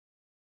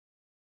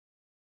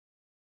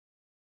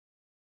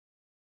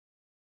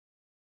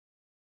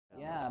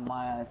Yeah,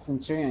 my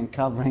Centurion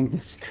covering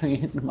the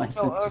screen. My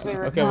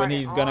Centurion. Okay, when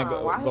he's gonna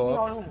go up.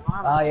 Oh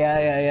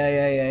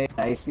yeah.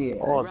 I see it.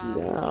 Oh I see it.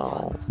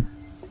 no.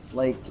 It's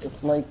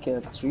like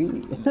a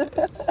tree.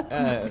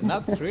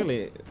 Not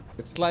really.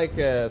 It's like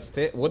a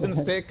wooden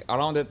stick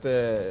around it.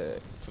 A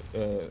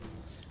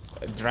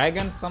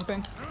dragon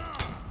something.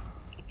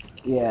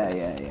 Yeah.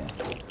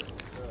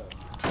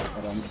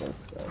 But I'm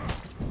just.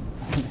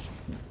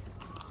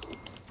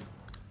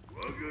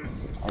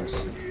 Oh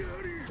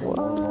shit. The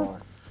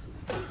warlord.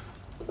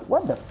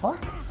 What the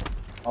fuck?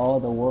 Oh,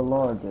 the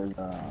warlord is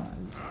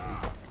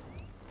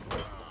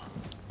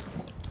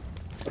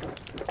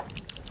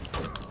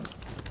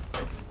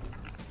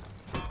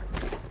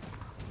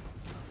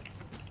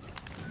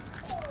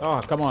Oh,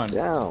 come on.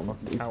 Damn.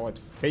 Coward.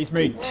 Face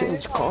me.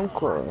 Change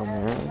Conqueror,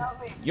 man.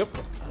 Yup.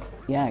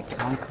 yeah,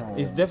 Conqueror.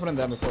 It's different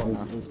than before.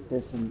 It's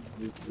pissing.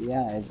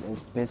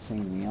 It's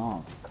pissing me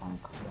off,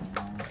 Conqueror.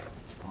 Man.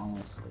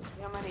 Honestly.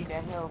 Yeah, I need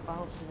that help. I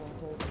hope she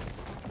don't take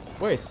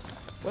it. Wait.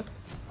 What?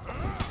 I'm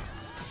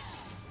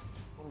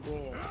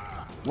dead.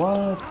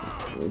 What?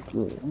 Let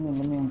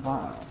me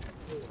invite.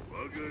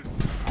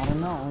 I don't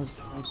know.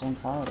 Who's on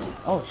fire?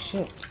 Oh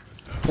shit!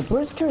 The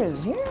Brisker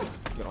is here.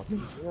 Get off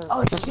me.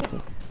 Oh shit!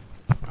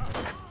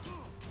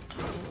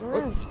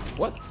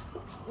 What?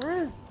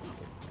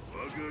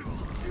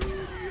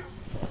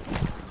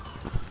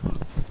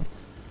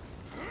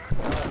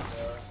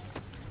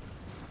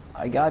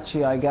 I got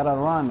you. I gotta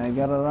run. I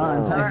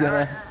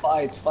gotta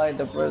fight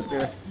the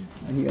Brisker.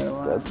 I gotta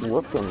run. That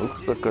weapon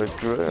looks like a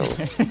drill.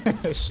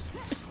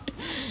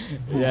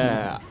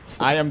 Yeah.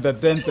 I am the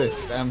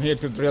dentist. I'm here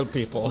to drill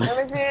people.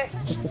 Let me see it.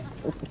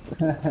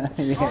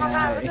 Yeah. Oh my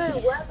god, look at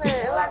this weapon.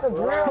 It's like a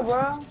drill,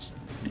 bro.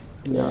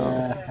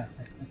 Yeah.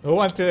 Who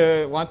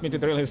want me to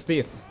drill his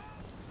teeth?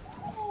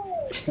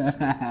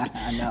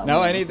 No.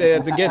 Now I need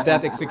to get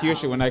that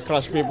execution when I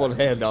crush people's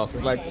head off.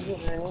 It's like,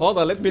 hold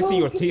on, let me see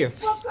your teeth.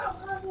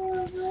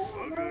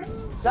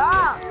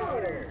 Stop!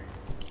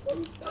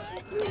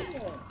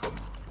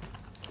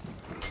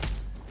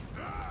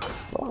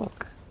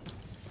 Fuck.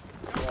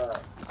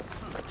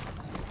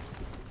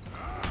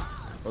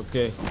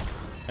 Okay.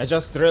 I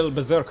just drilled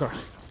Berserker.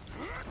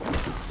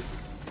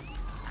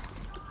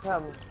 Tell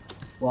me.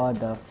 What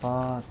the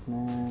fuck,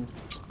 man?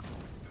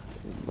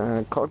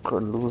 Man,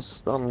 Conqueror lose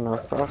stamina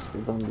faster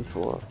than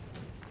before.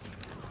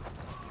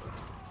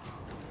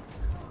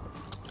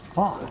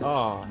 Fuck.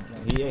 Oh,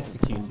 he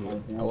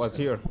executed you. I was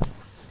here.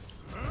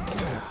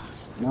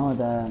 No,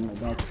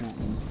 that's not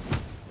me.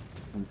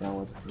 I think that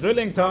was.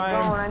 Drilling Oh,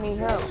 time! I need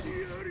help.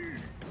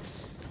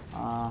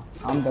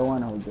 I'm the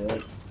one who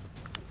did.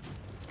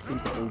 I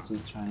think Izzy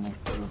trying to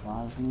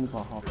revive me,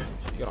 but hopefully.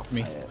 Get off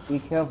me. Be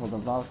careful, the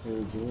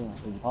Valkyrie is here.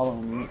 He's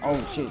following me. Oh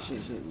shit.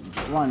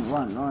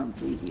 Run,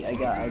 please. I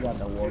got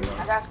the warlord.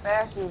 I got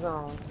fast shoes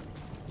on.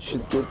 You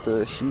should get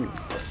the shield.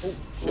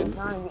 I'm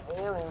trying to get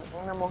the alien.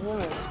 Ain't no more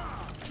healing.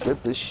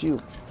 Get the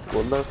shield.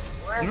 Go left.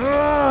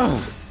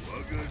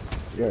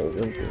 Yeah,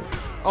 right there.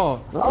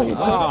 Oh, No, you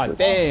ah, don't.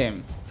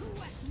 damn.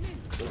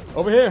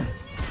 Over here.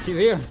 She's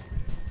here.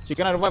 She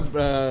cannot revive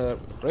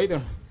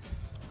Raider.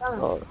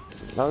 Oh,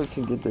 now we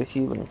can get the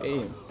healing.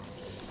 Hey.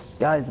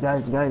 Guys, I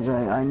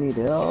need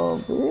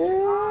help. Shit.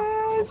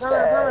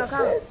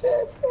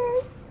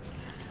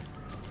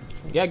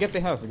 Yeah, get the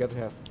health, so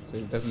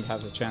he doesn't have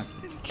the chance.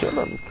 Kill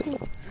him.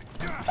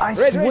 I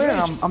swear,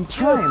 I'm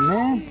trying,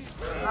 man.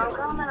 I'm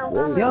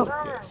coming. Yup.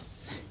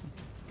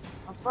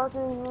 I'm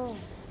fucking in.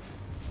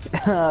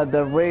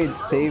 The raid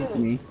saved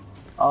me.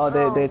 Oh,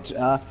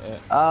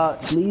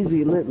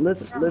 Leezy,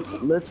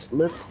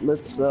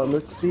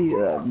 let's see.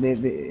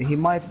 He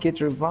might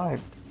get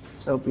revived,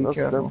 so be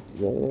careful.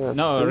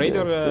 No,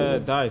 Raider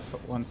died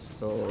once,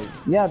 so.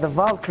 Yeah, the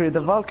Valkyrie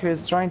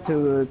is trying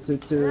to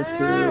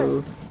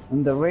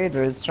and the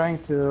Raider is trying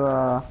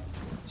to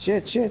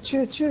shit.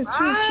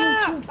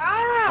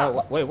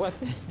 Oh, wait, what?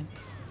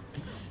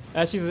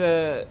 She's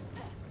there's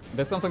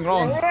something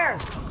wrong. Here.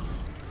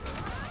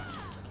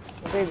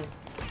 Baby.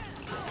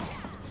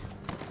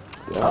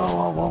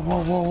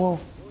 Whoa.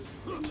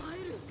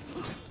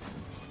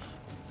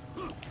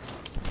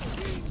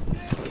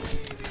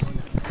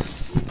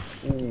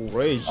 Ooh,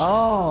 rage.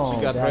 Oh,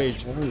 She got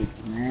that's rage.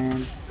 right,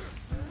 man.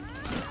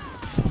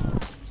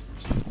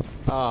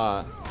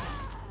 Ah.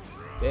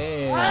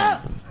 Damn.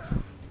 Yeah.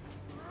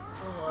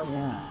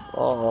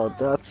 Oh,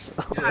 that's.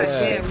 God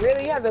damn,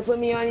 really? You have to put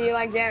me on you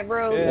like that,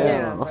 bro?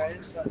 Yeah.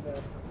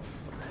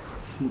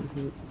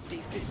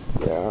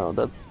 Yeah,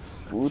 that's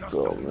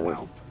brutal,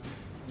 man.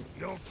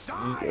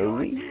 You're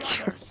weak.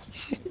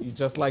 He's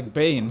just like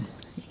Bane.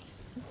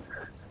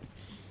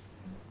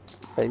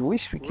 I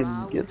wish we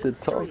can get the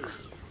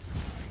talks.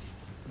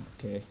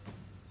 Okay.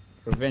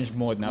 Revenge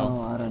mode now.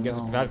 Oh, I don't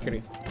Against know.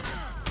 Valkyrie.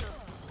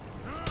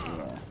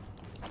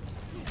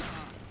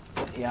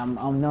 Yeah,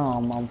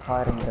 I'm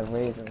fighting the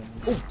Raider.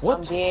 Oh, I'm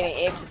what? dead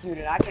and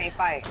executed. I can't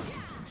fight.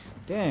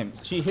 Damn,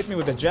 she hit me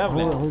with a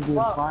javelin. Who's you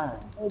firing?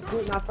 They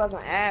beat my fucking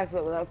ass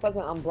with like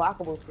fucking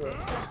unblockable shit.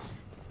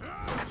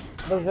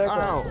 Berserker.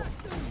 Ow.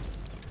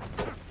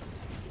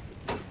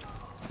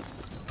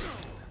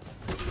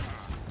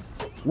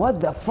 What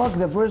the fuck?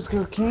 The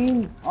Brisker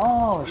King?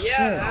 Oh shit!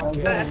 Yeah, I I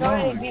got thought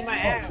he him. beat my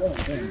ass.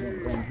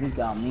 Damn, he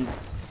got me.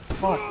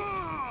 Fuck.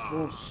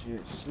 Oh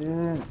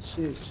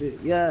shit.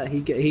 Yeah,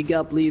 he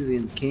got Bleezy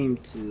and came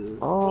to.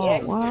 Oh,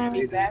 Yeah, what?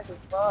 he's fast as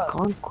fuck.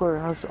 Conquer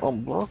has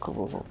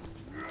unblockable.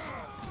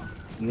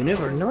 You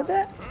never know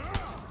that?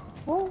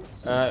 What?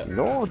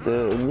 No,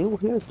 the new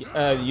hits.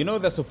 You know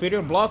the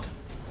superior block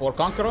for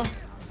Conqueror?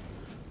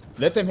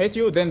 Let him hit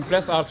you, then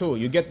press R2.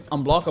 You get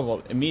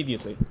unblockable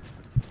immediately.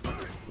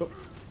 Oh,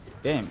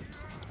 damn.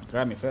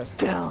 Grab me first.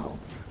 Damn.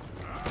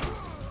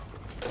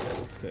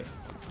 Okay.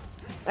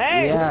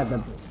 Hey! Yeah,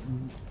 the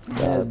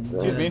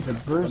Excuse me. the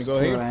Wanna Brisker go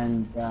here?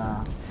 and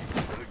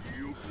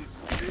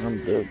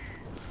I'm dead.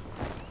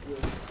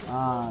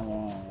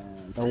 yeah.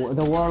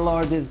 The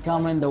Warlord is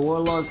coming. The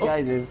Warlord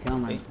guys is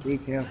coming. Be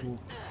careful.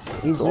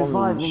 He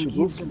survived.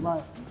 He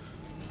survived.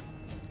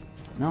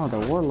 No, the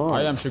Warlord.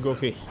 I am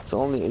Shigoki. It's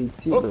only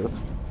 18 Oh. left.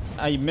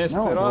 I messed it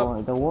No,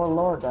 up. the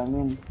Warlord. I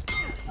mean,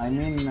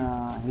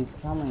 he's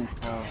coming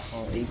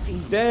for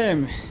 18.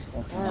 Damn.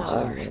 That's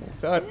Sorry.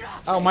 Sorry.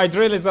 Oh, my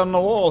drill is on the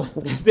wall.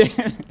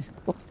 Damn.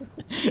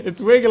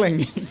 It's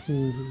wiggling.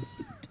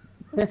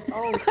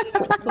 Oh, my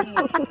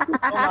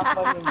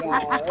fucking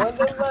god. What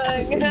the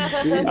fuck?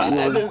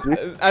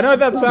 I know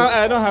that sound.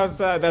 I know how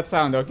that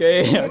sound.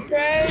 Okay.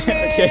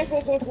 Crazy.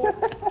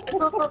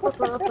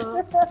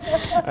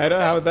 I know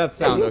how that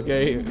sound.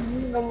 Okay.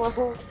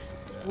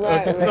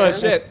 Right, Okay. Oh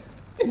shit.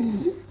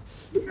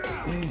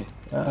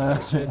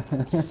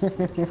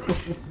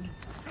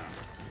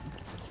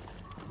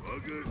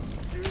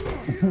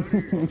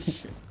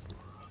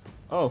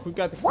 Oh, who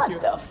got the What cue?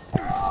 the f?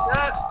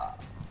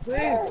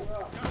 Please.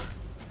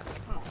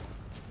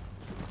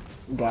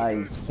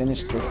 Guys,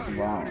 finish this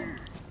round.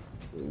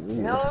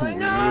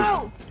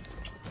 No!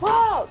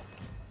 Fuck!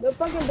 The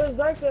fucking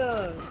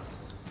berserker!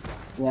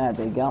 Yeah,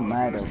 they got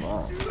mad at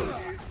us.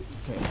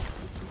 Okay.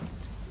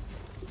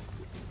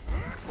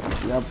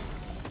 Yep.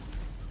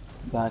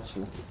 Got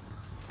you.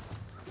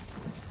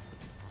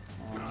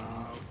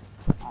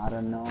 I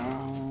don't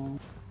know.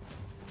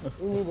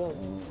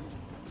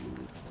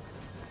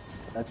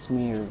 That's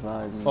me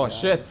reviving. Oh guys.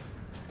 shit.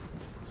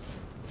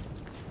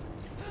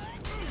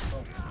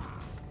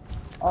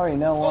 Oh, you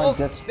know what?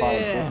 Just fight.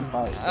 Damn. Just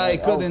fight. I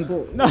Oh, couldn't.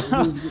 shit.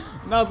 No,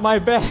 not my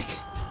back.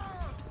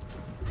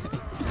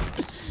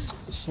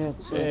 Shit.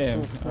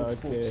 Damn.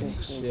 Okay.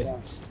 Shit.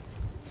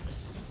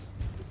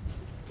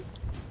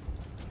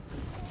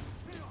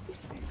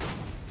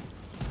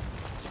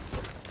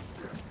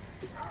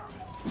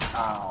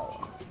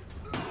 Ow.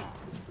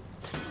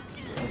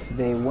 If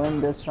they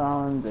win this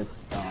round, it's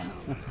done.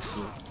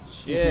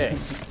 Shit.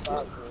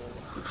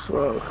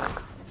 So,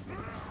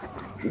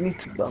 you need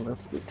to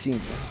balance the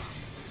team.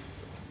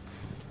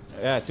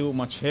 Yeah, too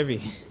much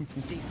heavy.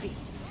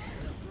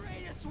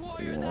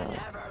 Yeah.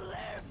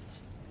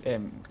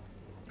 Damn.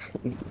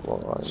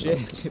 Well,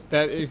 Shit.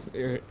 That is.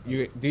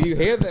 You. Do you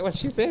hear that? What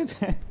she said?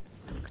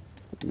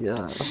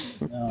 yeah.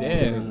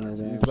 Damn.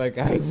 She's like,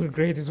 I will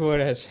greatest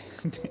warrior.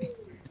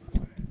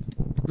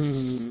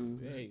 Hmm.